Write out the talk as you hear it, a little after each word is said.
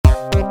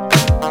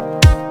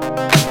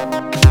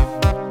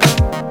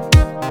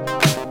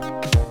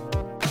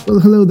Well,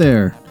 hello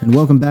there, and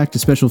welcome back to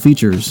Special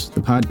Features, the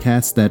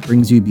podcast that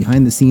brings you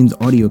behind-the-scenes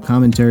audio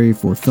commentary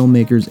for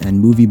filmmakers and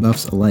movie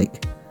buffs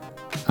alike.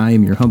 I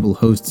am your humble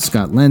host,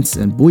 Scott Lentz,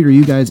 and boy are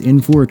you guys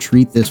in for a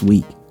treat this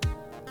week.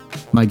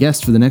 My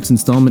guest for the next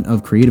installment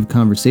of Creative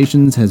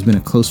Conversations has been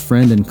a close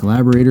friend and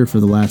collaborator for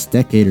the last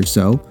decade or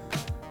so.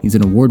 He's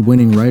an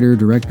award-winning writer,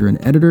 director,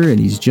 and editor, and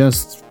he's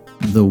just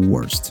the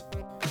worst.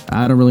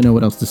 I don't really know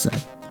what else to say.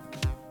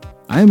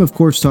 I am, of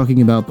course,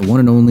 talking about the one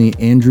and only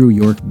Andrew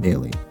York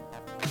Bailey.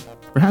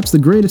 Perhaps the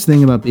greatest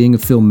thing about being a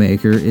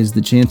filmmaker is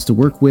the chance to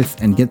work with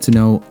and get to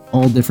know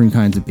all different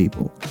kinds of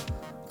people.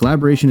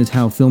 Collaboration is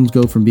how films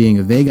go from being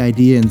a vague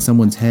idea in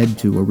someone's head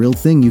to a real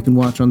thing you can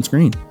watch on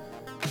screen.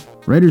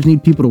 Writers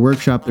need people to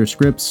workshop their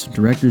scripts,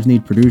 directors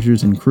need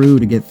producers and crew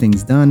to get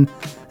things done,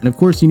 and of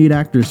course you need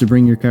actors to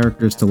bring your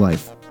characters to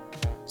life.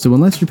 So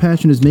unless your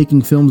passion is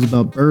making films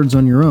about birds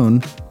on your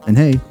own, and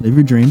hey, live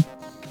your dream,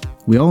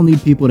 we all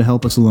need people to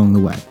help us along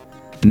the way.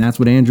 And that's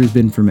what Andrew's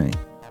been for me.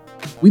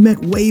 We met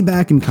way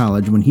back in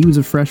college when he was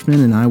a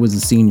freshman and I was a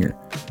senior.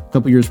 A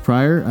couple years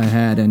prior, I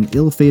had an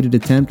ill-fated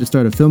attempt to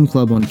start a film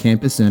club on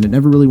campus and it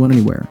never really went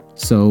anywhere.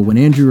 So when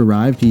Andrew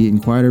arrived, he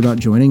inquired about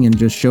joining and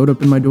just showed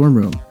up in my dorm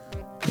room,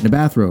 in a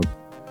bathrobe,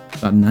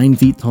 about 9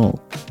 feet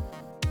tall.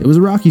 It was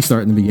a rocky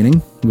start in the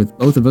beginning, with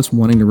both of us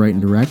wanting to write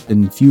and direct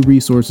and few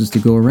resources to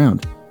go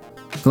around.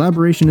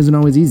 Collaboration isn't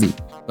always easy,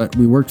 but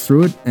we worked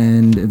through it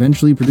and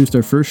eventually produced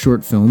our first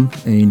short film,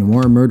 a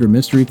noir murder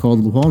mystery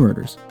called The Paul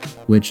Murders,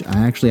 which I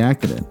actually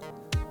acted in.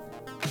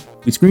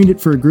 We screened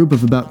it for a group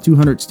of about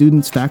 200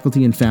 students,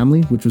 faculty, and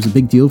family, which was a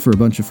big deal for a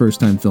bunch of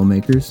first-time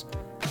filmmakers,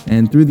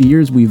 and through the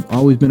years we've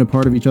always been a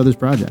part of each other's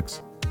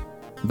projects.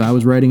 If I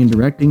was writing and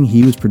directing,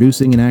 he was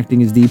producing and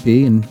acting as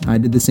DP, and I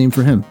did the same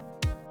for him.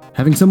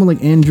 Having someone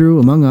like Andrew,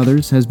 among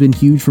others, has been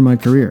huge for my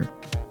career.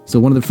 So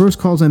one of the first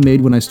calls I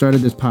made when I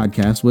started this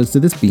podcast was to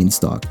this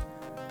beanstalk,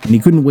 and he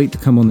couldn't wait to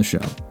come on the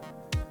show.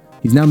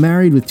 He's now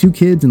married with 2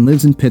 kids and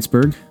lives in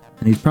Pittsburgh,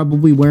 and he's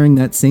probably wearing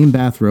that same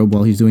bathrobe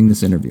while he's doing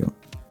this interview.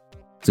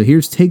 So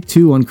here's take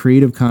 2 on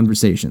Creative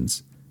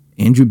Conversations,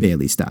 Andrew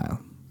Bailey style.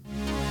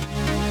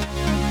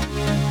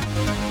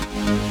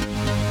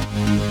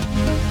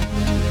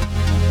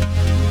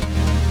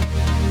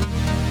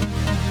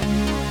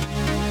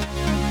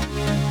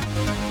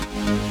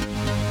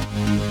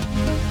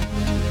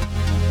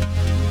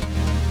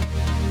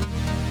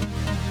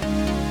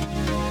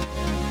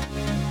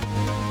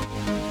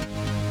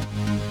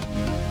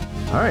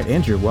 All right,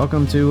 Andrew,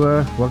 welcome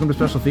to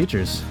Special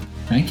Features.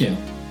 Thank you.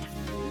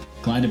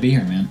 Glad to be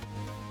here, man.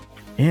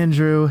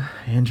 Andrew,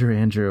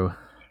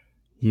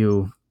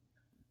 you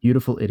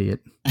beautiful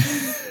idiot.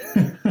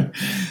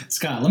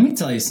 Scott, let me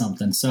tell you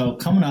something. So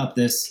coming up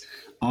this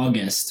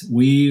August,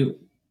 we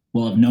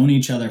will have known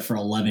each other for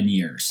 11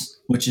 years,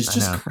 which is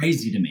just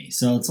crazy to me.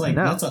 So it's like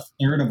that's a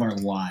third of our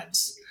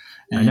lives.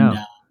 And, I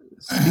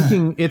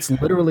know. It's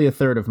literally a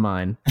third of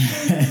mine.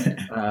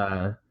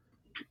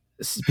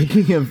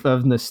 Speaking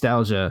of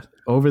nostalgia,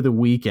 over the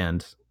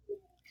weekend,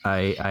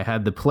 I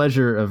had the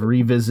pleasure of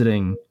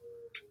revisiting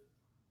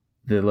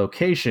the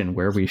location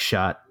where we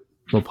shot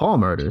The Paul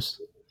Murders.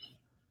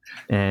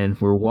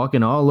 And we're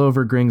walking all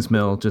over Grings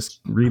Mill, just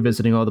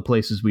revisiting all the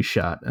places we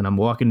shot. And I'm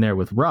walking there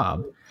with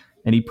Rob,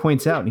 and he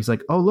points out, and he's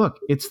like, "Oh, look,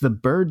 it's the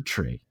bird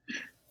tree."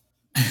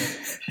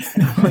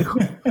 I'm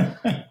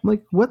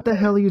like, what the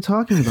hell are you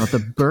talking about?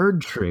 The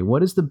bird tree?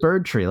 What is the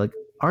bird tree? Like,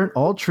 aren't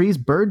all trees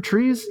bird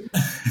trees?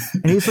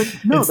 And he's like,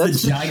 no,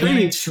 that's the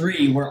gigantic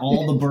tree where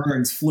all the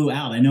birds flew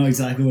out. I know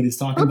exactly what he's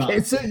talking about. Okay,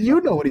 so you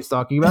know what he's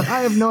talking about. I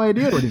have no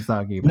idea what he's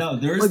talking about. No,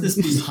 there's this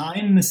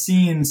behind the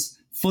scenes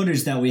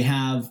footage that we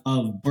have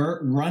of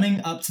Bert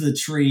running up to the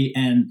tree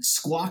and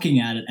squawking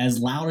at it as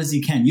loud as he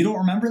can. You don't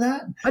remember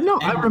that? No,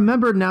 I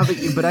remember now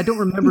but I don't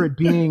remember it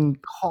being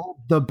called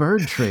the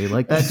bird tree.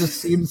 Like, that just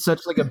seems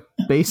such like a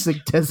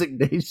basic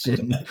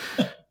designation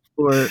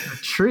for a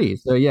tree.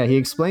 So yeah, he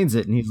explains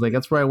it, and he's like,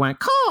 "That's where I went,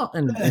 caw,"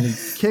 and he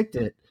kicked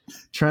it,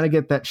 trying to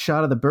get that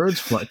shot of the birds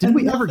fly. Did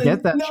we ever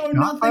get that? No,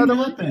 nothing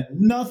happened.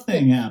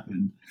 Nothing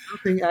happened.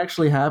 Nothing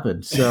actually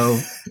happened. So,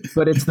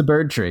 but it's the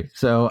bird tree.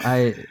 So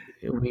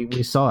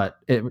we saw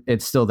it.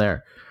 It's still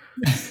there.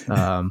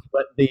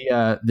 But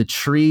the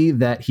tree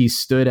that he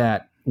stood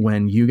at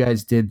when you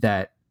guys did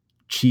that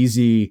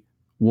cheesy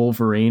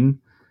Wolverine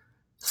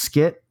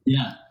skit,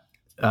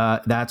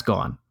 that's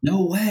gone.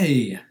 No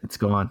way. It's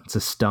gone. It's a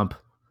stump.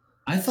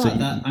 I thought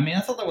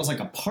that was like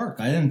a park.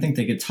 I didn't think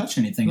they could touch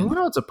anything.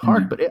 No, it's a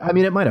park, but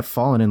it might have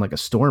fallen in like a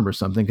storm or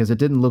something, because it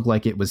didn't look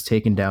like it was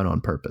taken down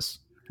on purpose.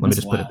 Let me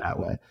just put it that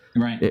way.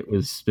 Right. It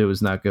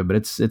was not good, but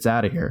it's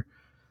out of here.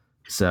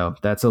 So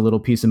that's a little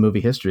piece of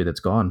movie history that's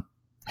gone.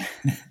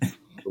 The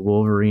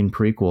Wolverine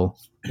prequel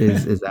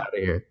is out of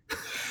here.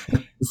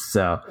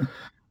 So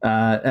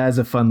as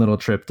a fun little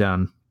trip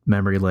down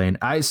memory lane,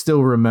 I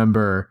still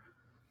remember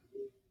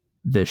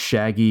the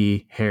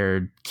shaggy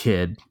haired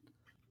kid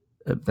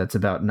that's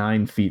about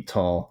 9 feet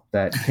tall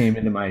that came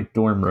into my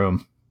dorm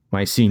room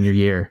my senior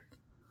year.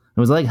 I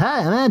was like,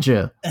 "Hi, I'm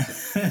Andrew.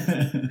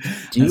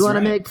 Do you want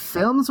to make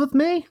films with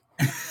me?"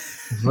 I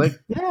was like,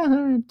 "Yeah, all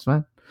right, it's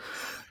fine."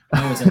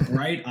 I was a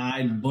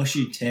bright-eyed,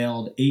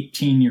 bushy-tailed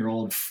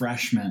 18-year-old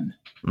freshman.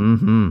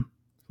 Mm-hmm.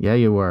 Yeah,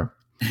 you were.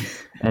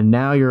 And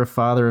now you're a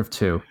father of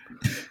two.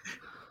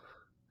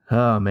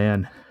 Oh,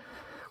 man.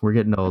 We're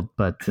getting old,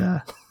 but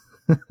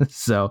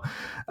so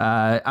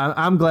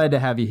I'm glad to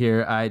have you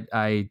here.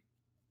 I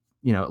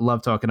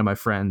love talking to my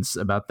friends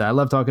about that. I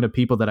love talking to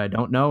people that I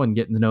don't know and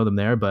getting to know them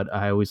there, but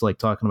I always like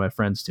talking to my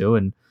friends too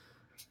and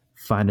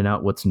finding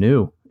out what's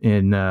new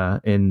in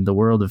the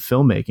world of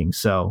filmmaking.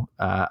 So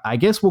I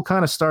guess we'll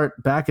kind of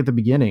start back at the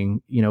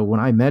beginning. When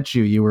I met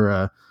you, you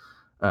were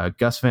a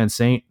Gus Van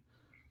Sant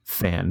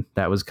fan.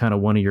 That was kind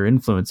of one of your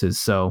influences.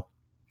 So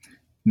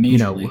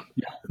majorly.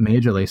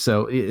 Majorly.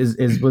 So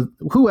was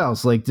who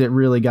else like that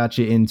really got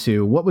you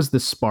into? What was the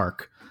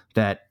spark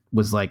that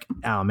was like,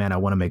 oh man, I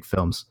want to make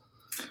films?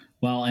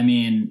 Well, I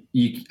mean,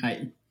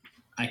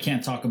 I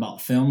can't talk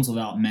about films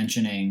without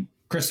mentioning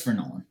Christopher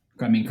Nolan.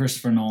 I mean,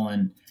 Christopher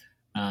Nolan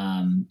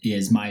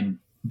is my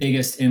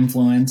biggest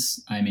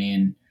influence. I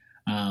mean,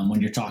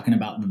 when you're talking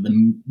about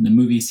the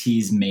movies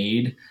he's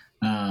made,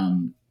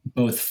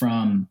 both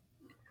from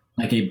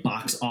like a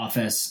box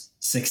office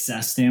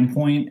success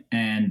standpoint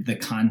and the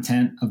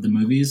content of the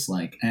movies,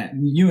 like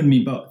you and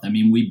me both. I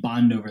mean, we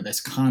bond over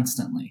this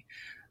constantly.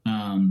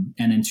 And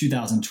in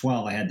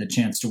 2012, I had the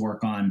chance to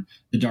work on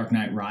The Dark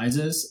Knight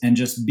Rises, and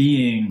just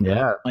being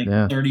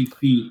 30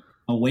 feet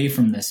away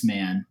from this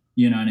man,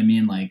 you know what I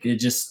mean? Like it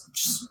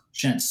just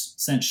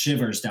sent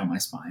shivers down my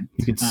spine.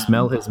 You could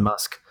smell his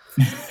musk.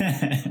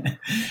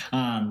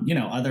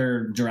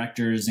 Other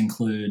directors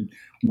include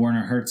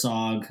Werner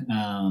Herzog,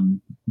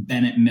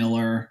 Bennett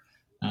Miller,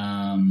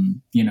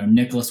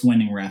 Nicholas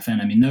Winding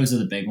Refn. I mean, those are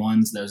the big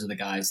ones. Those are the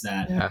guys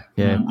that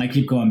I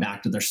keep going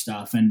back to their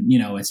stuff. And,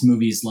 it's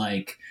movies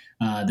like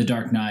The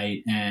Dark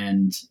Knight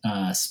and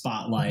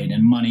Spotlight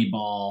and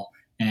Moneyball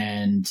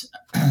and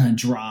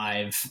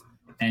Drive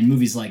and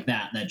movies like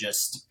that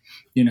just,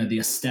 the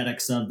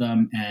aesthetics of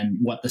them and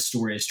what the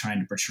story is trying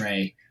to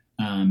portray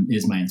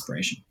is my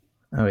inspiration.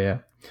 Oh, yeah.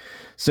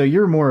 So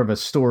you're more of a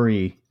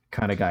story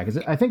kind of guy, because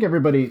I think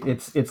everybody,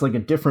 it's like a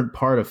different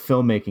part of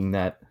filmmaking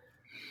that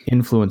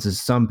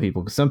influences some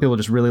people, because some people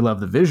just really love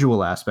the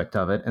visual aspect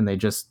of it and they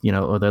just,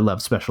 or they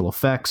love special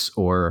effects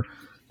or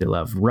they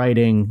love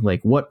writing.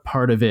 Like what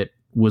part of it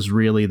was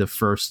really the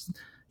first,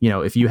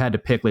 if you had to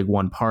pick like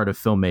one part of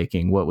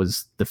filmmaking, what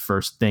was the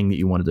first thing that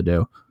you wanted to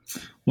do?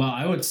 Well,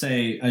 I would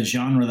say a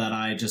genre that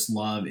I just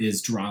love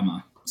is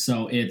drama.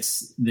 So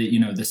it's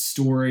the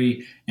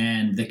story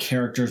and the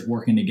characters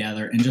working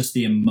together and just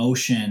the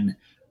emotion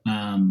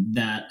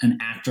that an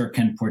actor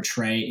can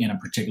portray in a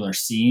particular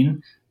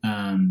scene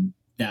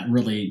that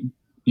really,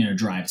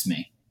 drives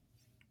me.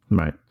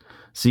 Right.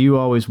 So you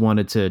always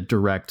wanted to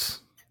direct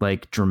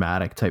like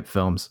dramatic type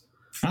films.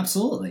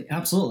 Absolutely.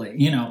 Absolutely.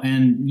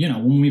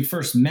 When we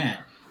first met,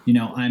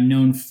 I'm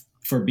known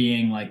for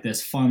being like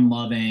this fun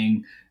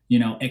loving,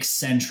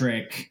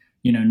 eccentric,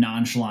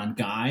 nonchalant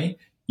guy,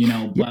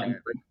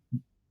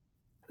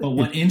 but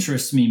what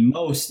interests me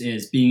most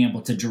is being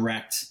able to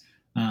direct,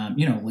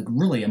 like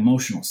really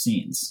emotional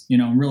scenes,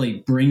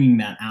 really bringing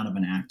that out of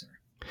an actor.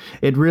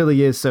 It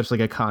really is such like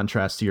a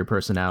contrast to your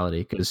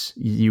personality, because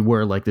you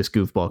were like this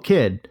goofball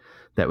kid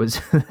that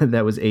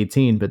was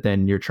 18, but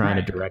then you're trying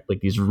to direct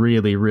like these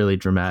really, really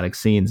dramatic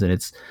scenes. And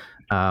it's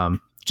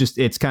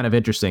it's kind of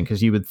interesting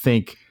because you would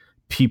think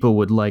people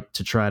would like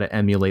to try to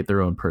emulate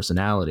their own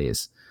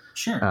personalities.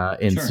 Sure.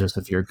 Just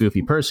if you're a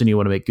goofy person, you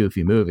want to make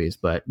goofy movies,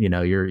 but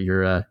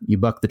you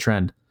buck the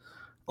trend.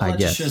 Well, I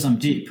guess. Just shows I'm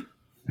deep.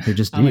 You're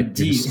just deep.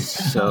 Deep.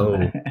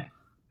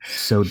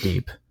 So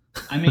deep.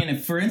 I mean,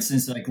 if, for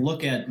instance, like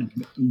look at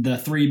the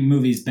three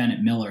movies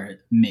Bennett Miller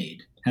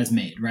has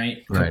made,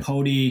 right?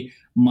 Capote,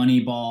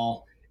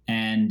 Moneyball,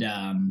 and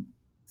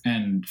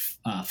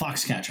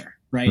Foxcatcher,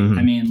 right? Mm-hmm.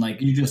 I mean, like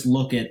you just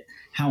look at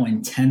how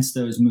intense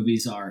those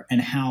movies are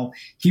and how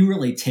he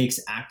really takes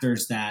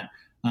actors that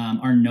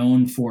are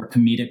known for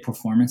comedic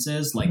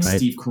performances, like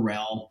Steve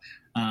Carell,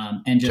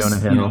 and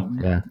just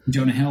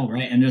Jonah Hill,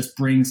 right? And just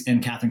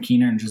and Catherine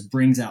Keener, and just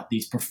brings out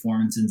these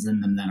performances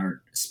in them that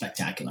are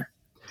spectacular.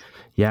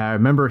 Yeah, I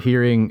remember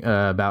hearing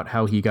about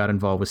how he got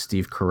involved with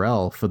Steve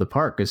Carell for the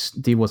part because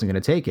Steve wasn't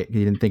going to take it.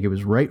 He didn't think it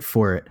was right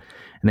for it.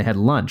 And they had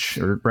lunch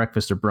or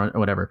breakfast or brunch or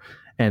whatever.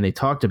 And they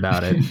talked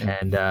about it.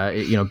 And,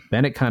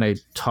 Bennett kind of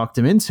talked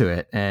him into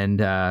it.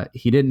 And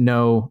he didn't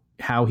know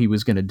how he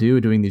was going to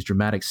doing these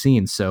dramatic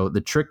scenes. So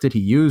the trick that he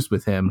used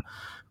with him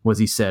was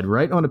he said,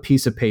 write on a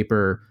piece of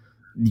paper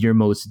your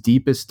most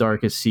deepest,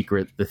 darkest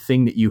secret, the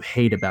thing that you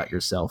hate about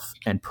yourself,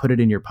 and put it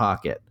in your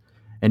pocket.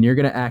 And you're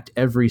going to act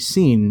every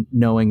scene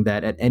knowing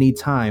that at any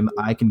time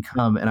I can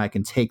come and I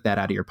can take that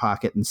out of your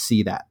pocket and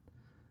see that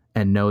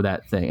and know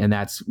that thing. And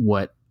that's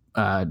what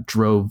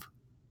drove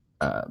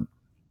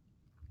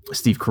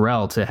Steve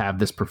Carell to have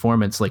this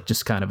performance, like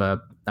just kind of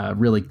a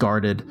really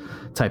guarded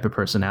type of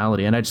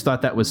personality. And I just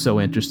thought that was so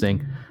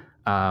interesting.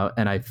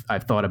 And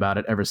I've thought about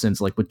it ever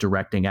since, like with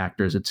directing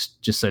actors. It's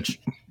just such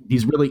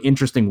these really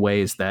interesting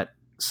ways that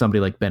somebody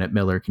like Bennett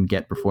Miller can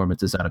get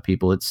performances out of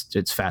people.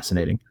 It's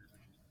fascinating.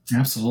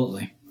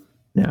 Absolutely.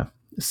 Yeah.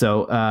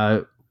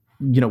 So,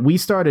 we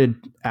started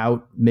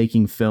out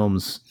making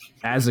films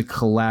as a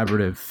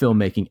collaborative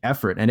filmmaking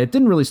effort, and it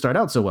didn't really start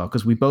out so well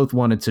because we both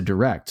wanted to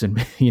direct,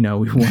 and we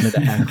wanted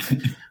to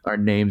have our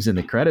names in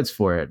the credits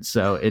for it.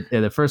 So,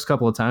 the first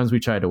couple of times we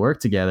tried to work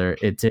together,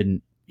 it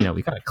didn't.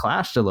 We kind of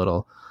clashed a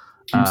little.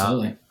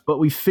 Absolutely. But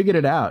we figured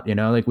it out.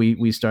 Like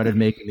we started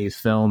making these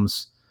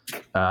films,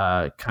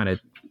 kind of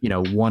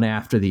one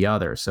after the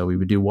other. So we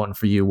would do one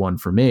for you, one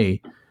for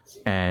me,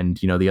 and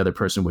the other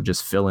person would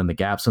just fill in the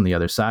gaps on the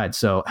other side.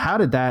 So how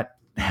did that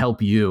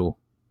help you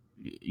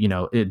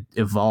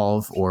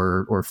evolve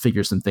or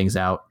figure some things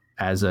out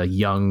as a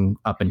young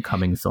up and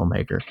coming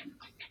filmmaker?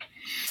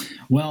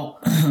 Well,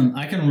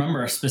 I can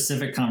remember a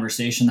specific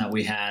conversation that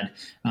we had,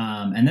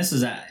 and this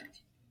is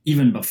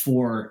even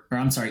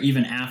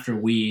after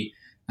we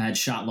had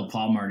shot La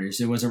Palme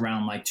Murders. It was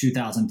around like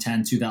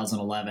 2010,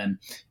 2011,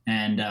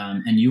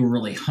 and you were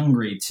really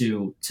hungry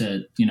to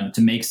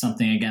make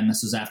something again.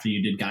 This was after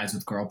you did Guys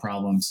with Girl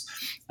Problems,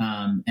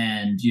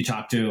 and you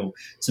talked to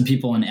some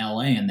people in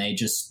LA, and they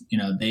just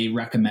they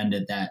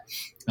recommended that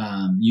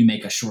you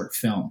make a short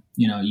film.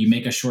 You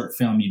make a short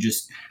film. You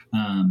just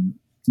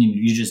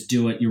you just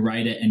do it. You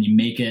write it, and you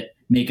make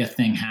a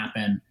thing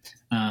happen.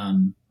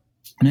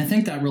 And I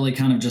think that really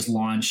kind of just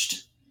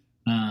launched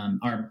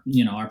our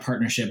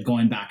partnership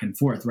going back and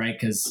forth, right?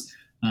 Because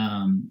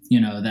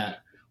that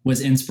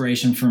was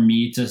inspiration for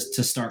me to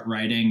start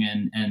writing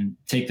and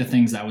take the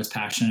things I was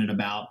passionate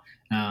about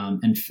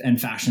and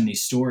fashion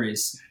these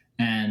stories.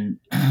 And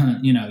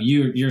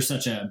you're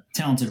such a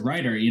talented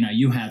writer.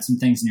 You had some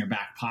things in your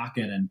back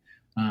pocket, and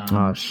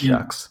oh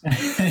shucks.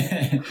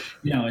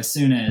 As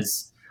soon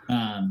as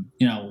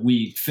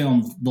we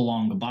filmed The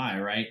Long Goodbye,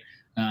 right?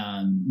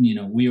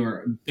 We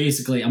were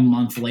basically a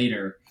month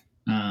later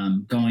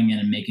going in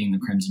and making The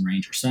Crimson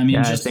Ranger. So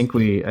I think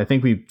we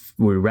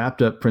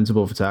wrapped up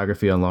principal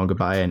photography on Long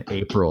Goodbye in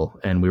April,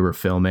 and we were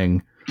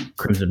filming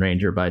Crimson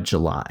Ranger by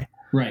July.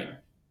 Right.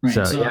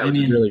 So it was a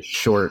really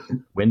short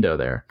window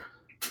there.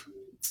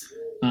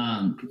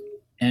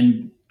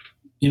 And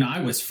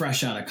I was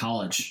fresh out of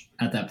college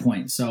at that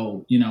point.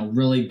 So,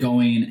 really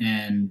going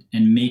and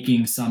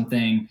making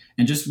something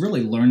and just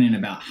really learning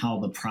about how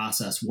the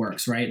process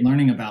works, right?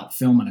 Learning about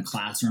film in a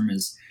classroom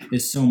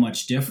is so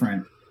much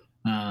different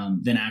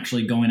than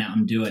actually going out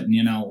and do it.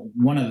 And,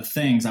 one of the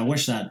things I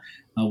wish that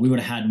we would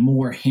have had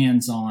more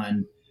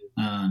hands-on,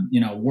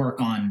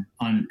 work on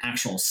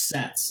actual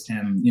sets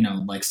and,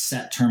 like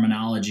set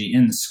terminology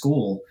in the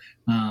school,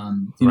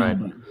 right.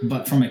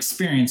 But from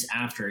experience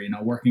after,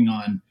 working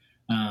on,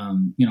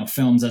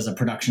 films as a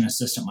production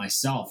assistant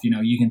myself,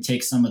 you can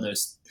take some of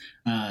those,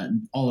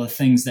 all the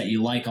things that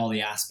you like, all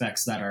the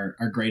aspects that are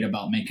great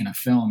about making a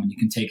film, and you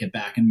can take it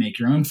back and make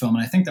your own film.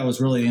 And I think that was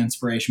really the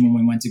inspiration when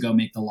we went to go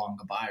make The Long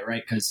Goodbye,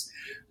 right? Because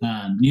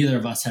neither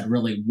of us had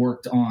really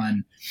worked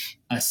on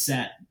a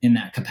set in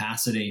that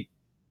capacity.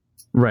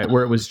 Right,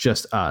 where it was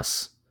just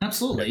us.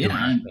 Absolutely,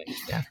 yeah.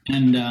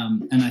 And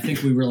I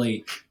think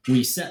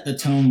we set the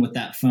tone with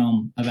that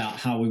film about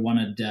how we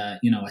wanted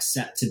a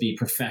set to be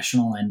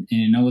professional, and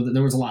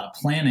there was a lot of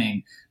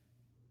planning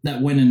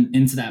that went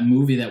into that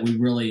movie that we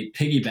really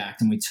piggybacked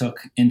and we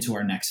took into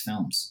our next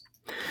films.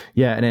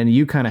 Yeah, and then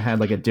you kind of had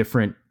like a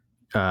different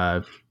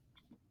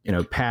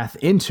path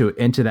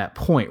into that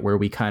point where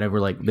we kind of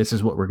were like, this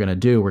is what we're going to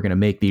do. We're going to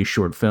make these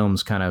short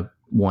films kind of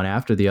one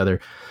after the other,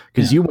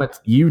 because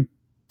you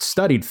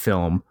studied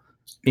film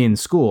in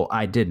school.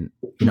 I didn't.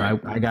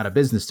 I got a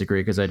business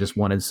degree because I just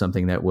wanted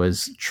something that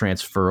was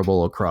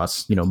transferable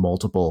across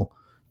multiple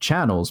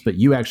channels. But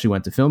you actually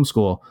went to film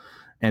school,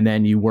 and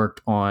then you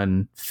worked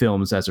on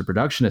films as a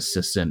production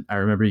assistant. I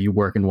remember you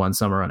working one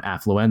summer on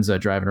Affluenza,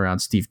 driving around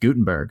Steve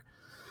Gutenberg.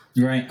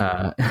 Right.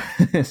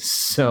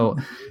 So,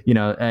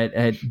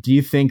 do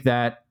you think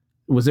that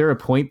was there a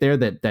point there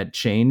that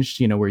changed?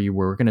 Where you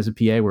were working as a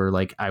PA, where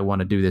like, I want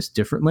to do this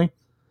differently?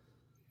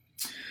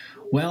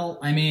 Well,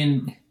 I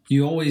mean,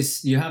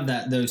 you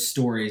have those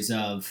stories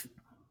of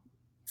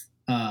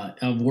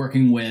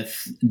working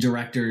with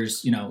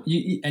directors,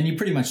 and you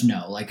pretty much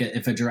know, like,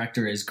 if a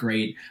director is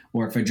great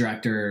or if a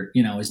director,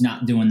 is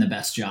not doing the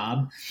best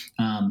job.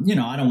 I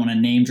don't want to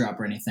name drop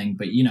or anything,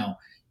 but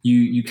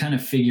you kind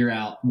of figure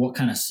out what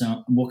kind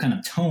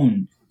of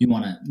tone you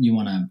want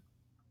to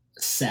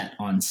set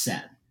on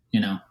set.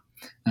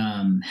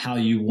 How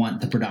you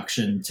want the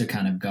production to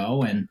kind of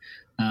go, and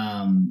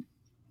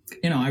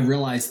I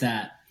realized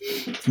that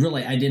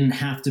really I didn't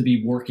have to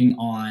be working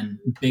on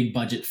big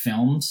budget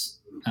films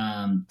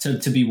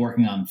to be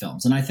working on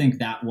films. And I think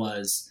that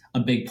was a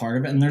big part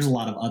of it. And there's a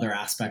lot of other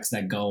aspects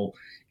that go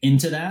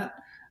into that,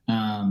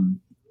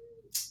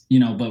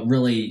 but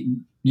really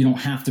you don't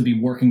have to be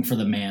working for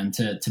the man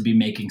to be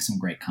making some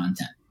great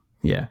content.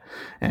 Yeah.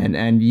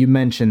 And you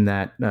mentioned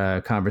that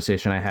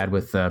conversation I had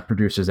with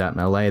producers out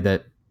in LA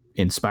that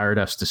inspired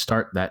us to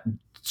start that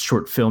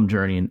short film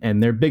journey.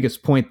 And their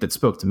biggest point that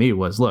spoke to me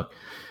was, look,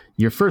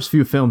 your first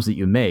few films that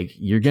you make,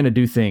 you're going to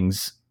do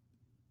things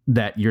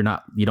that you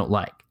don't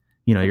like.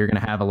 You're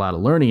going to have a lot of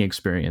learning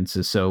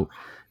experiences. So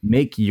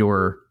make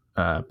your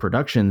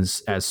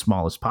productions as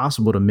small as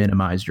possible to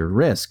minimize your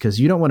risk, because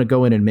you don't want to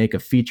go in and make a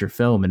feature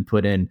film and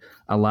put in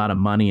a lot of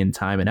money and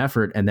time and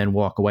effort and then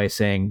walk away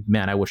saying,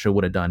 man, I wish I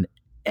would have done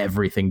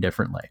everything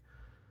differently.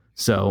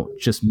 So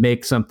just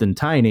make something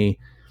tiny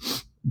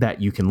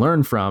that you can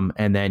learn from,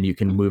 and then you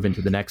can move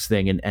into the next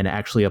thing and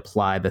actually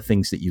apply the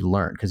things that you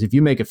learn. Because if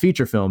you make a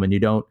feature film and you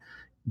don't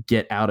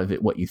get out of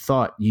it what you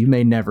thought, you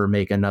may never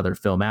make another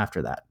film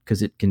after that,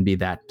 because it can be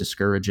that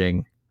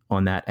discouraging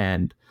on that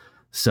end.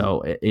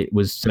 So it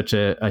was such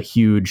a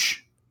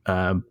huge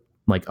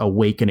like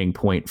awakening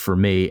point for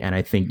me, and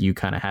I think you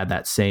kind of had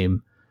that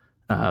same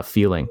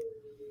feeling.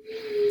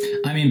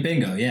 I mean,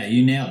 bingo. Yeah,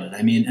 you nailed it.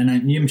 I mean, and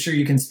I'm sure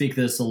you can speak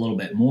this a little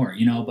bit more,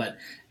 but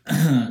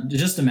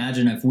just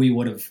imagine if we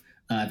would have,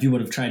 if you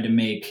would have tried to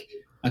make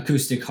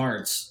Acoustic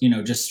Hearts,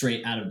 just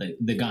straight out of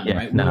the gun,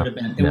 right?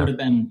 It would have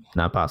been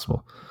not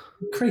possible.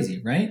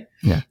 Crazy, right?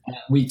 Yeah.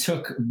 We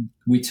took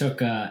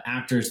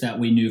actors that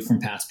we knew from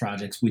past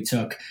projects. We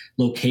took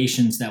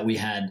locations that we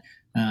had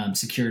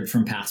secured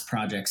from past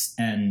projects,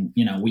 and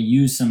we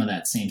use some of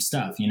that same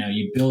stuff.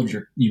 You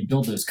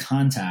build those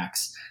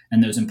contacts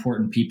and those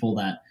important people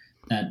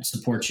that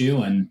support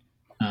you, and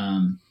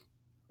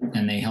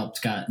they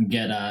helped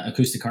get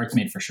Acoustic Hearts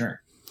made for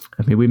sure.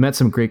 I mean, we met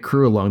some great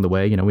crew along the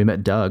way. We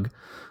met Doug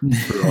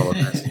through all of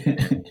this,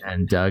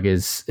 and Doug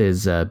is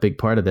a big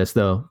part of this.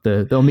 Though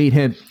they'll meet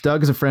him.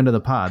 Doug is a friend of the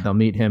pod. They'll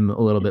meet him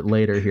a little bit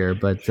later here,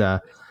 but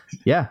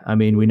yeah, I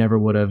mean, we never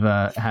would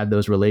have had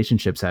those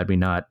relationships had we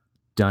not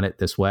done it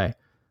this way,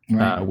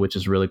 right. Which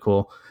is really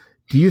cool.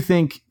 Do you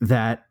think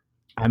that?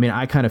 I mean,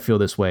 I kind of feel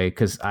this way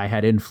because I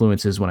had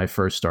influences when I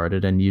first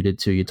started, and you did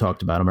too. You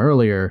talked about them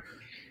earlier.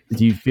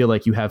 Do you feel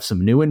like you have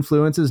some new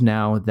influences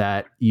now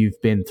that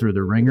you've been through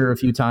the ringer a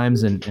few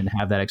times and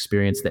have that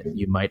experience, that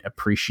you might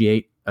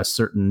appreciate a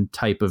certain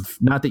type of,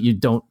 not that you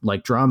don't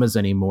like dramas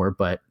anymore,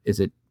 but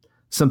is it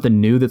something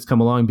new that's come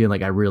along being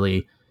like,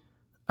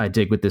 I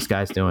dig what this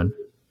guy's doing?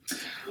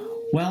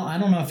 Well, I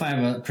don't know if I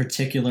have a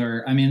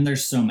particular, I mean,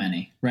 there's so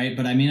many, right?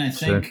 But I mean, I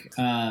think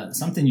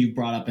something you've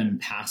brought up in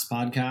past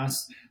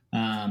podcasts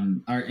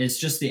it's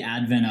just the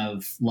advent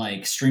of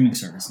like streaming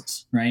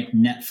services, right?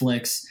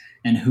 Netflix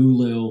and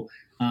Hulu,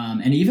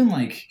 and even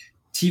like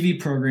TV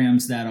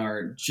programs that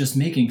are just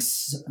making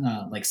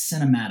like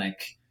cinematic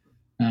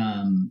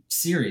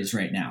series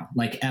right now,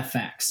 like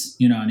FX,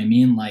 you know what I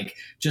mean? Like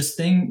just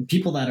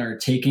people that are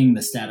taking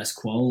the status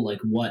quo, like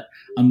what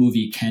a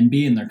movie can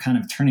be, and they're kind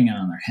of turning it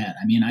on their head.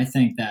 I mean, I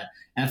think that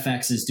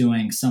FX is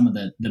doing some of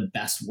the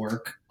best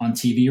work on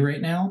TV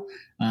right now,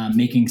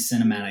 making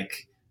cinematic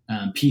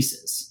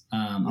pieces.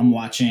 I'm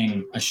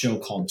watching a show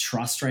called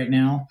Trust right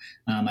now.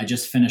 I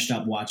just finished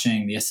up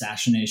watching the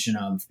assassination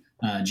of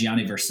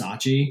Gianni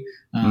Versace.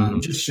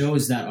 Just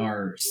shows that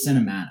are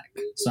cinematic.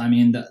 So I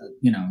mean,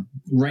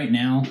 right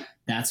now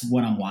that's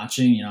what I'm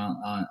watching.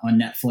 On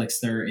Netflix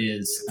there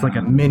is it's like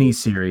a mini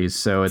series,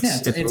 so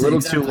it's a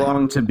little too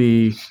long to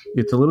be.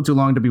 It's a little too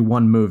long to be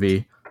one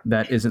movie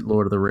that isn't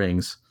Lord of the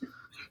Rings.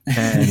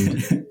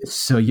 And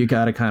so you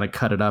got to kind of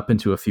cut it up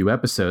into a few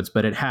episodes,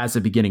 but it has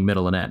a beginning,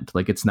 middle, and end.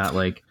 Like it's not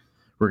like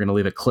we're going to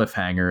leave a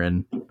cliffhanger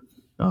and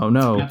oh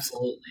no,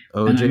 absolutely,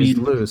 OJ's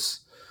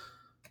loose.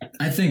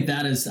 I think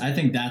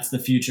that's the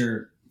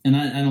future. And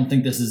I don't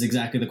think this is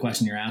exactly the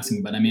question you're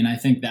asking, but I mean, I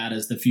think that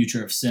is the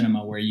future of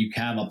cinema, where you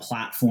have a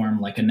platform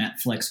like a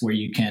Netflix where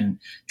you can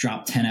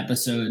drop 10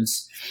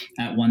 episodes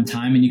at one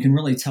time, and you can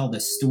really tell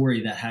this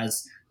story that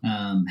has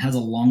a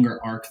longer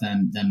arc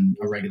than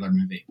a regular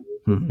movie.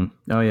 Mm-hmm.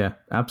 Oh yeah,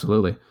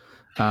 absolutely.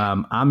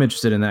 I'm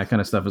interested in that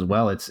kind of stuff as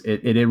well.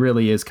 It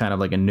really is kind of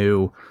like a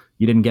new.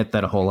 You didn't get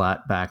that a whole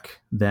lot back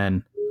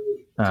then.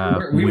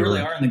 We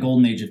really are in the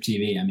golden age of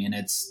TV. I mean,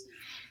 it's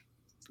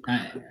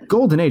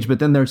golden age, but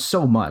then there's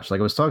so much. Like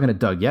I was talking to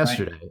Doug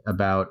yesterday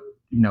about,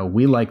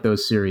 we like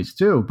those series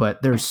too,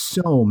 but there's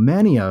so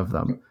many of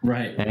them.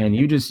 Right. And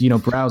you just,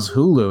 browse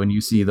Hulu and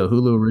you see the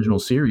Hulu original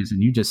series,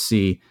 and you just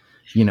see,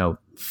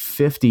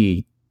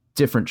 50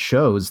 different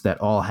shows that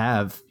all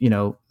have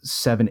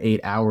 7-8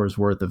 hours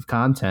worth of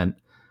content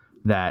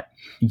that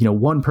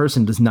one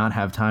person does not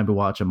have time to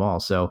watch them all.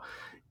 So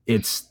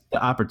it's,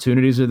 the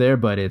opportunities are there,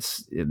 but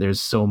there's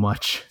so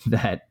much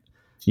that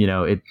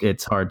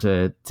it's hard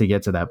to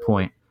get to that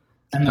point.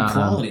 And the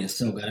quality is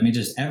so good. I mean,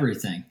 just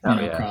everything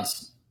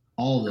across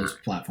all of those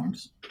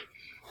platforms.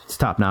 It's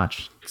top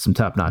notch. Some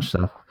top notch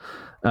stuff.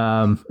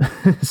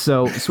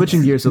 So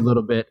switching gears a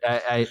little bit,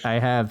 I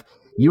have,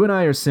 you and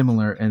I are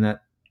similar in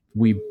that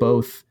we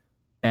both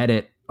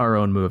edit our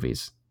own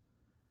movies.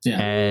 Yeah.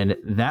 And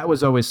that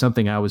was always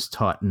something I was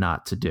taught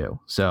not to do.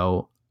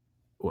 So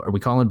are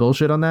we calling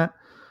bullshit on that?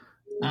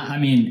 I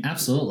mean,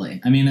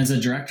 absolutely. I mean, as a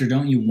director,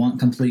 don't you want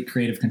complete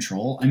creative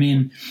control? I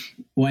mean,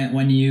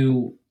 when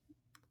you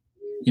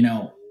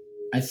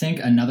I think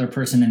another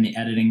person in the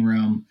editing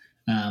room,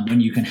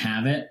 when you can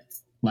have it,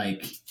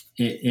 like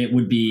it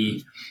would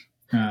be.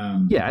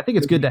 Yeah, I think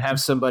it's good to have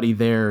somebody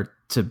there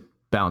to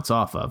bounce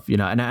off of,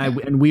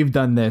 and we've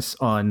done this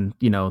on,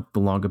 The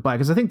Long Goodbye,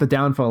 because I think the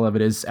downfall of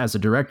it is, as a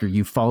director,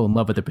 you fall in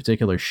love with a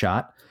particular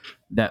shot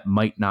that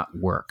might not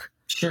work.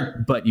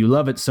 Sure. but you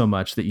love it so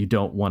much that you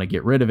don't want to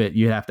get rid of it.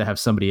 You have to have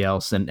somebody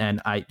else.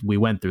 And we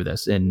went through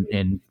this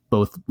in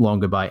both Long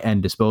Goodbye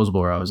and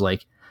Disposable, where I was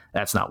like,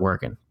 that's not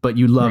working, but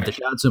you love the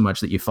shot so much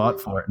that you fought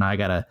for it. And I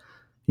gotta,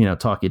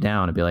 talk you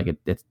down and be like,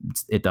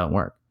 it don't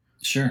work.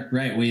 Sure.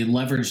 Right. We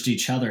leveraged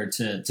each other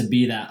to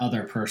be that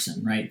other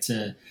person, right.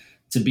 To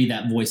be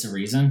that voice of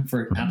reason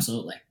for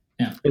absolutely.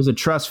 Yeah. There's a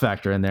trust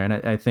factor in there. And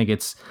I think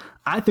it's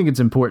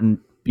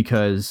important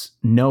because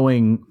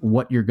knowing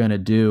what you're going to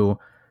do.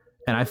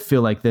 And I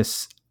feel like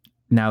this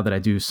now that I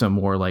do some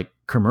more like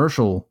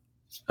commercial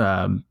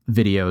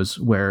videos,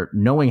 where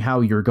knowing how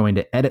you're going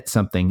to edit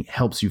something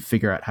helps you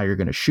figure out how you're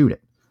going to shoot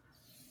it.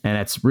 And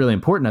it's really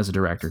important as a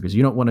director, because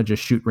you don't want to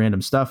just shoot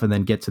random stuff and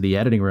then get to the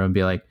editing room and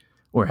be like,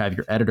 or have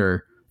your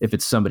editor, if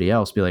it's somebody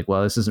else, be like,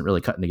 well, this isn't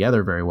really cutting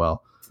together very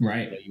well.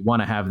 Right. You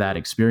want to have that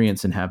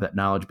experience and have that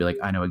knowledge, be like,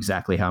 I know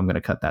exactly how I'm going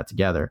to cut that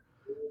together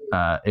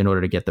in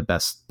order to get the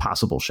best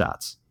possible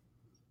shots.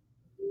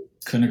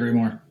 Couldn't agree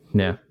more.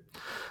 Yeah.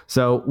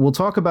 So we'll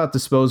talk about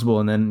Disposable,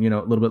 and then,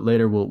 a little bit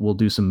later we'll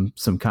do some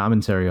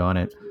commentary on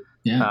it.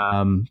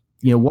 Yeah.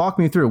 Walk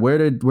me through where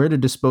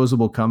did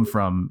Disposable come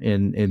from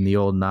in the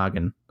old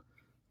noggin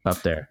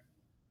up there?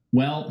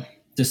 Well,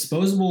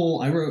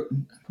 Disposable,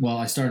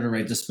 I started to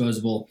write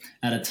Disposable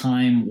at a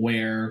time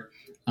where,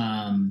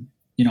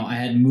 I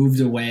had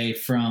moved away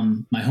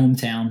from my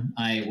hometown.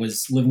 I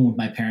was living with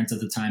my parents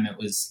at the time. It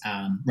was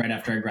right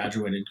after I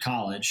graduated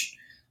college.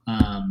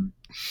 And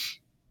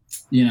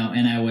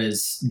I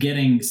was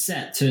getting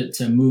set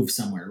to move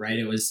somewhere, right?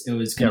 It was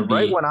going to be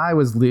right when I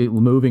was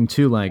moving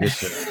to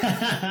Lancaster.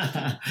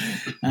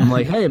 I'm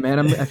like, hey man,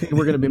 I think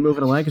we're going to be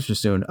moving to Lancaster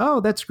soon. Oh,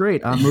 that's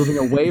great. I'm moving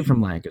away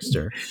from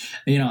Lancaster.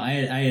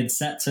 I had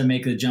set to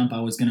make the jump.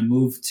 I was going to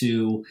move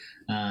to,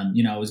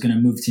 I was going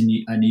to move to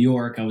New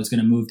York. I was going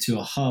to move to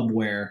a hub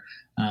where,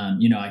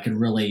 I could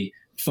really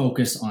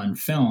focus on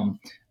film.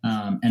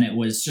 And it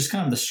was just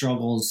kind of the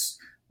struggles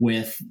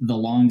with the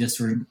long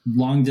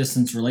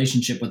distance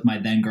relationship with my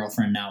then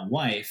girlfriend, now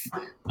wife,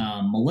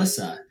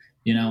 Melissa,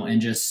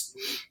 and just,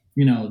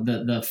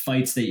 the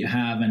fights that you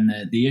have and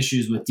the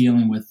issues with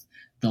dealing with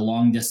the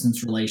long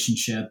distance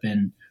relationship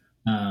and,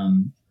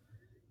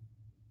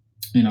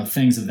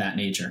 things of that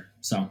nature.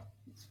 So,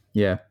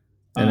 yeah.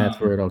 And that's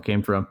where it all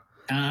came from.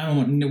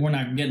 We're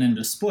not getting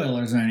into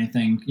spoilers or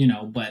anything,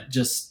 but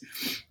just,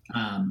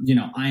 I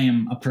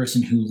am a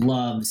person who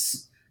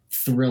loves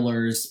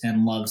thrillers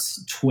and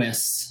loves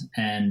twists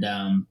and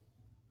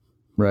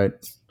right,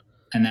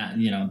 and that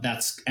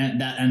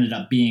that ended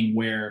up being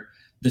where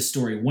the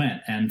story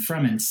went. And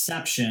from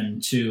inception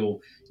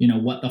to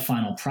what the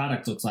final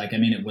product looks like, I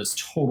mean, it was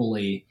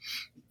totally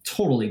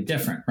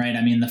different, right?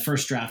 I mean, the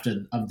first draft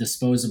of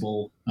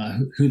Disposable,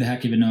 who the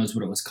heck even knows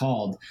what it was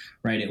called,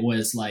 right? It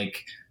was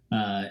like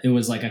a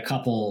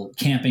couple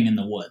camping in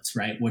the woods,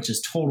 right? Which is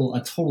a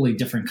totally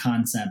different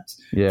concept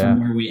from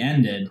where we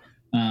ended.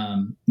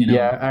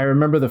 Yeah, I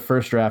remember the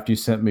first draft you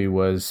sent me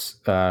was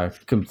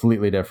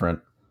completely different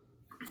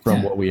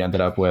from what we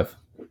ended up with.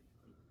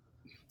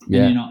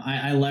 Yeah. And,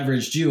 I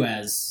leveraged you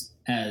as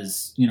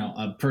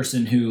a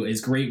person who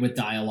is great with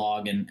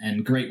dialogue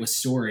and great with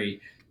story.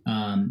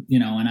 And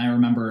I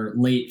remember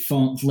late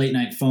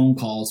night phone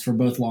calls for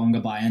both Long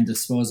Goodbye and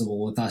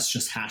Disposable with us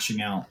just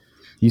hashing out.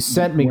 You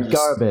sent me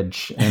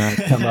garbage, and I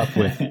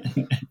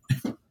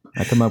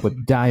come up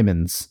with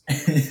diamonds.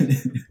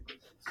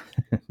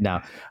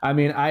 No, I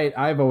mean,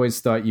 I've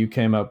always thought you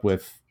came up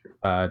with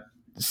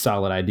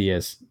solid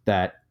ideas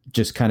that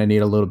just kind of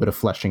need a little bit of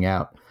fleshing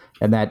out.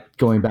 And that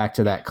going back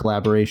to that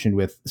collaboration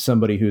with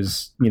somebody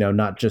who's,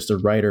 not just a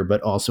writer,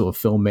 but also a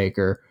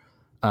filmmaker,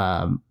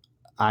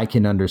 I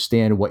can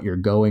understand what you're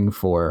going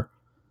for,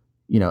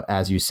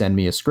 as you send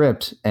me a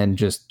script and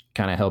just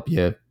kind of help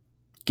you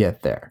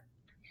get there.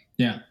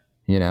 Yeah.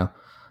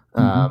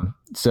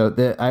 So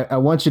I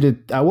want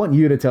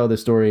you to tell the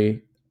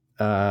story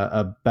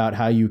about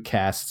how you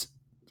cast,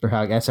 or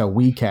how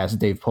we cast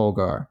Dave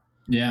Polgar.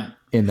 Yeah.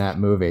 In that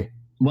movie.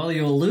 Well,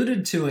 you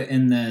alluded to it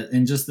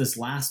in just this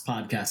last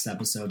podcast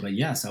episode, but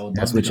yes, I would.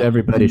 That's which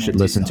everybody should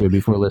listen to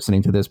before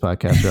listening to this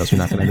podcast, or else you're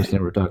not going to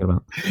understand what we're talking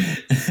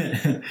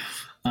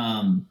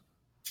about.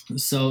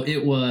 So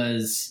it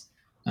was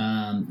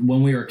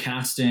when we were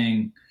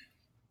casting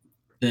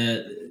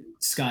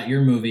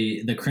your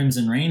movie, The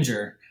Crimson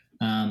Ranger.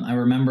 I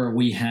remember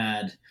we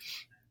got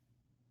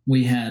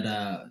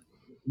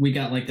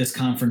like this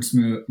conference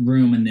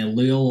room in the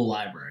Loyola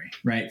Library,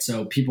 right?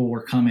 So people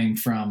were coming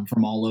from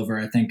all over.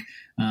 I think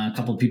a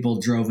couple of people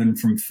drove in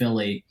from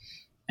Philly,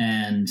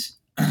 and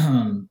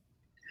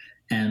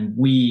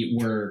we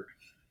were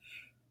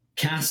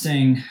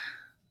casting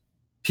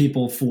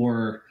people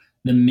for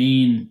the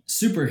main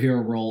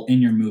superhero role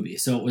in your movie.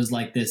 So it was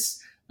like this,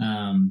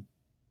 over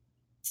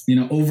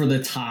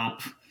the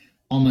top,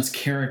 almost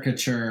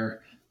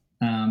caricature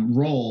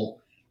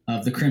role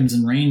of the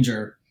Crimson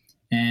Ranger.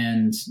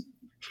 And,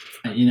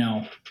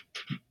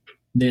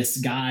 this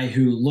guy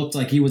who looked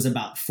like he was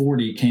about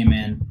 40 came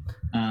in,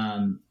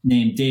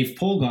 named Dave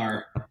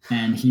Polgar.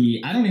 And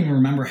I don't even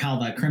remember how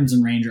that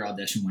Crimson Ranger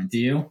audition went. Do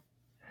you?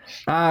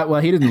 Well,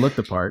 he didn't look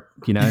the part.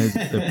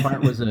 The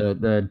part was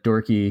the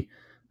dorky,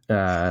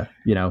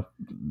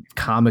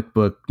 comic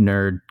book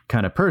nerd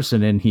kind of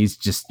person, and he's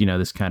just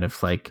this kind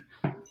of like,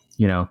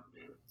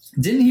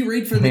 Didn't he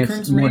read for the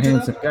Crimson Ranger?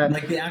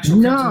 Like the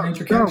actual Crimson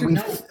Ranger character?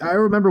 No. I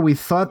remember we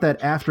thought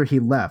that after he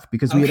left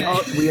because we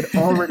had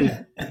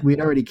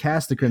already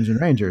cast the Crimson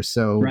Ranger,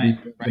 so we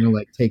were going to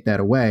like take that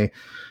away.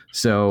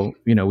 So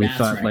we That's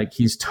thought like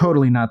he's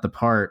totally not the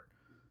part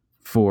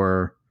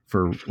for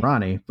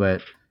Ronnie,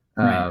 but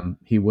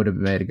he would have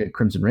made a good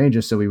Crimson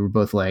Ranger. So we were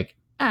both like,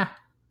 oh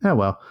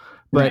well.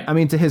 But I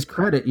mean, to his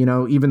credit,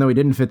 even though he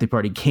didn't fit the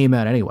part, he came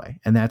out anyway,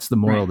 and that's the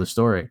moral of the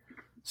story.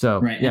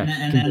 So yeah,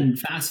 and then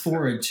fast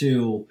forward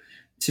to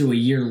a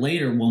year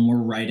later when we're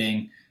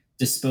writing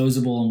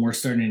Disposable and we're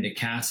starting to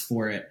cast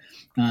for it.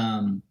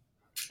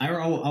 I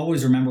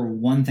always remember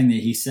one thing that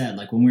he said,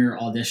 like when we were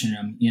auditioning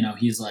him.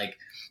 He's like,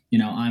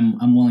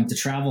 I'm willing to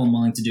travel. I'm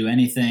willing to do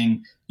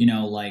anything.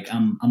 Like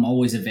I'm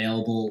always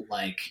available.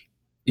 Like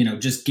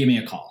just give me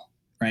a call,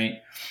 right?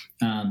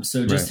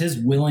 So just his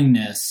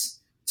willingness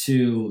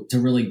to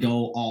really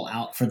go all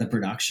out for the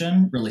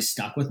production really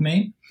stuck with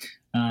me.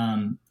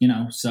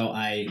 So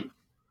I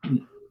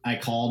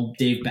called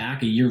Dave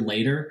back a year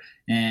later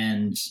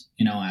and,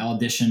 I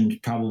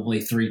auditioned probably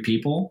 3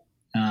 people,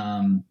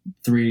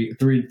 3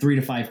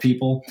 to 5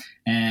 people.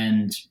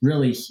 And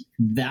really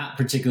that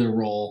particular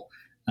role,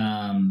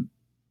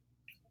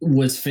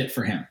 was fit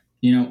for him,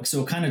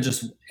 so it kind of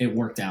just, it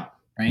worked out.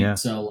 Right. Yeah.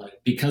 So like,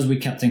 because we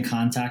kept in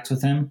contact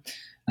with him,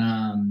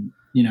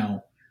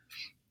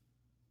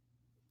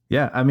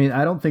 Yeah. I mean,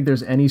 I don't think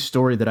there's any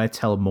story that I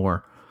tell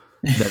more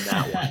than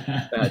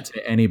that one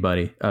to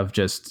anybody of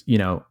just,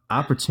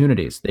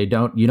 opportunities. You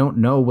don't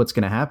know what's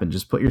going to happen.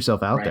 Just put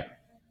yourself out there.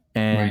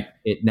 And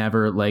it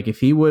never, like, if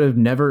he would have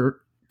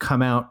never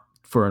come out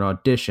for an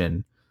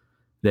audition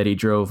that he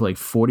drove like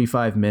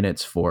 45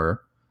 minutes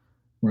for,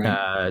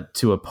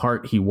 to a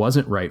part he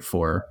wasn't right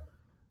for,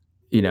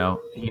 he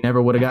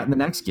never would have gotten the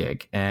next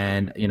gig.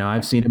 And,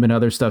 I've seen him in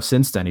other stuff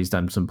since then. He's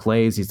done some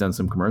plays, he's done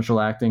some commercial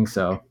acting.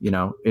 So,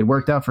 it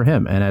worked out for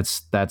him, and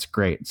that's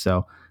great.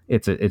 So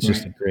it's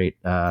just a great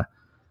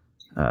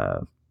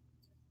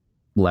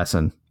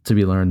lesson to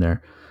be learned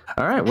there.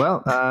 All right.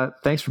 Well,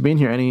 thanks for being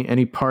here.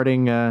 Any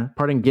parting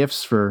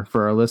gifts for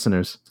our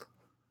listeners?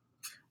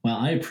 Well,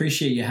 I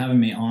appreciate you having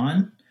me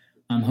on.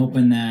 I'm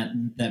hoping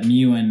that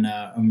you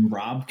and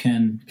Rob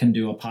can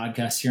do a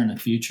podcast here in the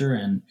future,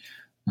 and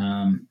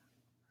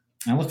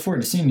I look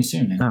forward to seeing you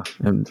soon, man. Oh,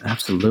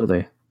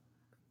 absolutely.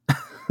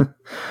 All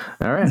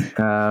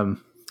right.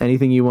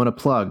 Anything you want to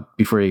plug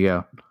before you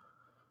go?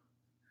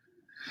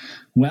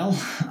 Well,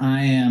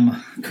 I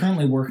am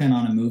currently working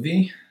on a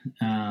movie.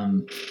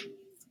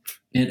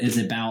 It is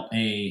about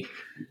a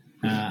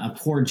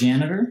poor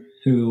janitor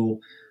who,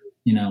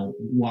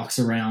 walks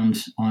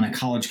around on a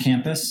college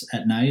campus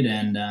at night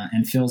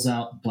and fills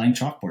out blank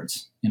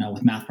chalkboards,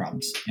 with math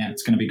problems. Yeah,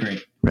 it's going to be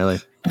great. Really?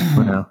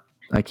 Wow.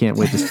 I can't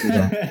wait to see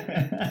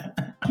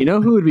that. You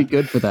know who would be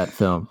good for that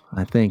film?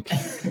 I think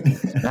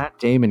Matt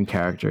Damon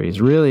character.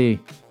 He's really,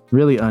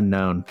 really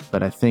unknown,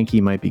 but I think he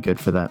might be good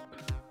for that.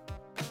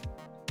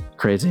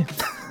 Crazy.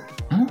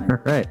 All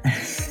right.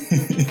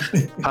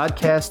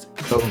 Podcast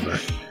over.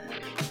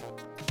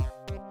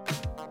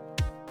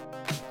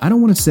 I don't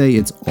want to say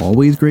it's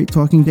always great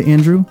talking to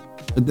Andrew,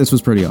 but this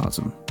was pretty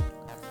awesome.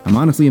 I'm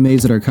honestly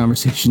amazed that our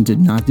conversation did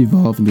not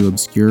devolve into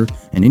obscure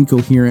and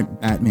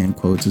incoherent Batman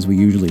quotes as we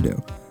usually do.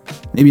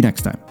 Maybe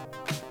next time.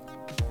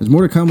 There's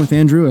more to come with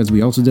Andrew, as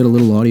we also did a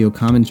little audio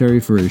commentary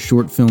for his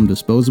short film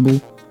Disposable,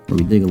 where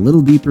we dig a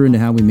little deeper into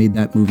how we made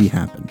that movie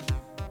happen.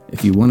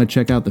 If you want to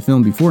check out the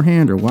film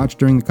beforehand or watch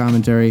during the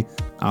commentary,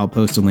 I'll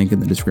post a link in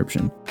the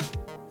description.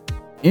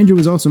 Andrew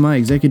is also my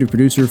executive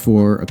producer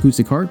for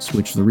Acoustic Hearts,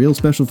 which the real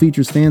Special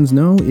Features fans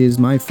know is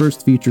my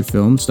first feature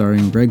film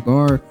starring Greg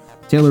Barr,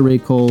 Taylor Ray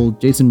Cole,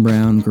 Jason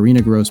Brown,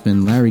 Karina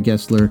Grossman, Larry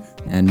Gessler,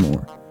 and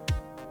more.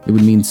 It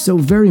would mean so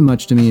very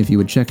much to me if you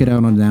would check it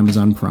out on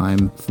Amazon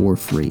Prime for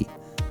free.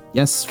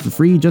 Yes, for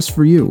free just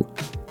for you,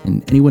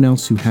 and anyone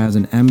else who has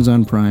an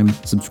Amazon Prime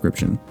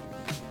subscription.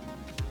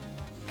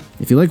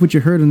 If you like what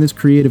you heard in this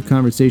creative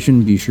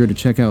conversation, be sure to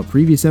check out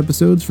previous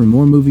episodes for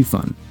more movie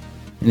fun.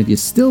 And if you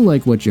still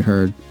like what you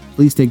heard,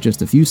 please take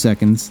just a few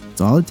seconds, that's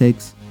all it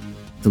takes,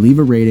 to leave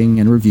a rating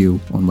and review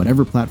on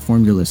whatever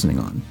platform you're listening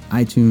on.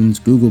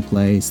 iTunes, Google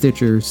Play,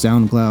 Stitcher,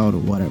 SoundCloud, or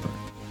whatever.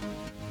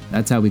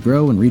 That's how we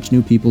grow and reach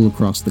new people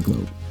across the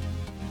globe.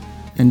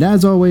 And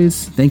as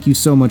always, thank you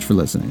so much for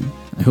listening.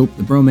 I hope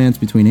the bromance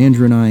between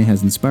Andrew and I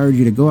has inspired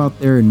you to go out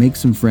there and make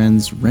some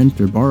friends, rent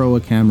or borrow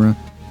a camera,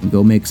 and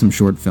go make some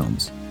short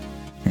films.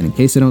 And in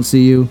case I don't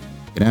see you,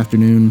 good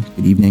afternoon,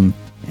 good evening,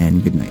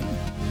 and good night.